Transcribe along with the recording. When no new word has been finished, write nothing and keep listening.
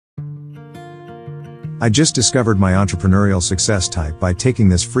I just discovered my entrepreneurial success type by taking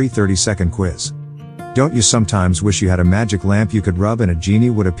this free 30-second quiz. Don't you sometimes wish you had a magic lamp you could rub and a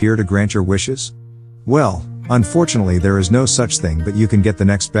genie would appear to grant your wishes? Well, unfortunately there is no such thing, but you can get the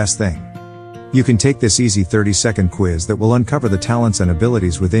next best thing. You can take this easy 30-second quiz that will uncover the talents and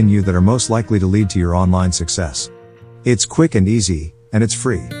abilities within you that are most likely to lead to your online success. It's quick and easy, and it's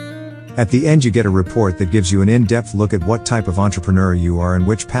free. At the end you get a report that gives you an in-depth look at what type of entrepreneur you are and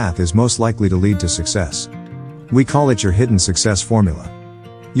which path is most likely to lead to success. We call it your hidden success formula.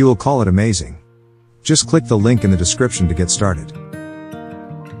 You will call it amazing. Just click the link in the description to get started.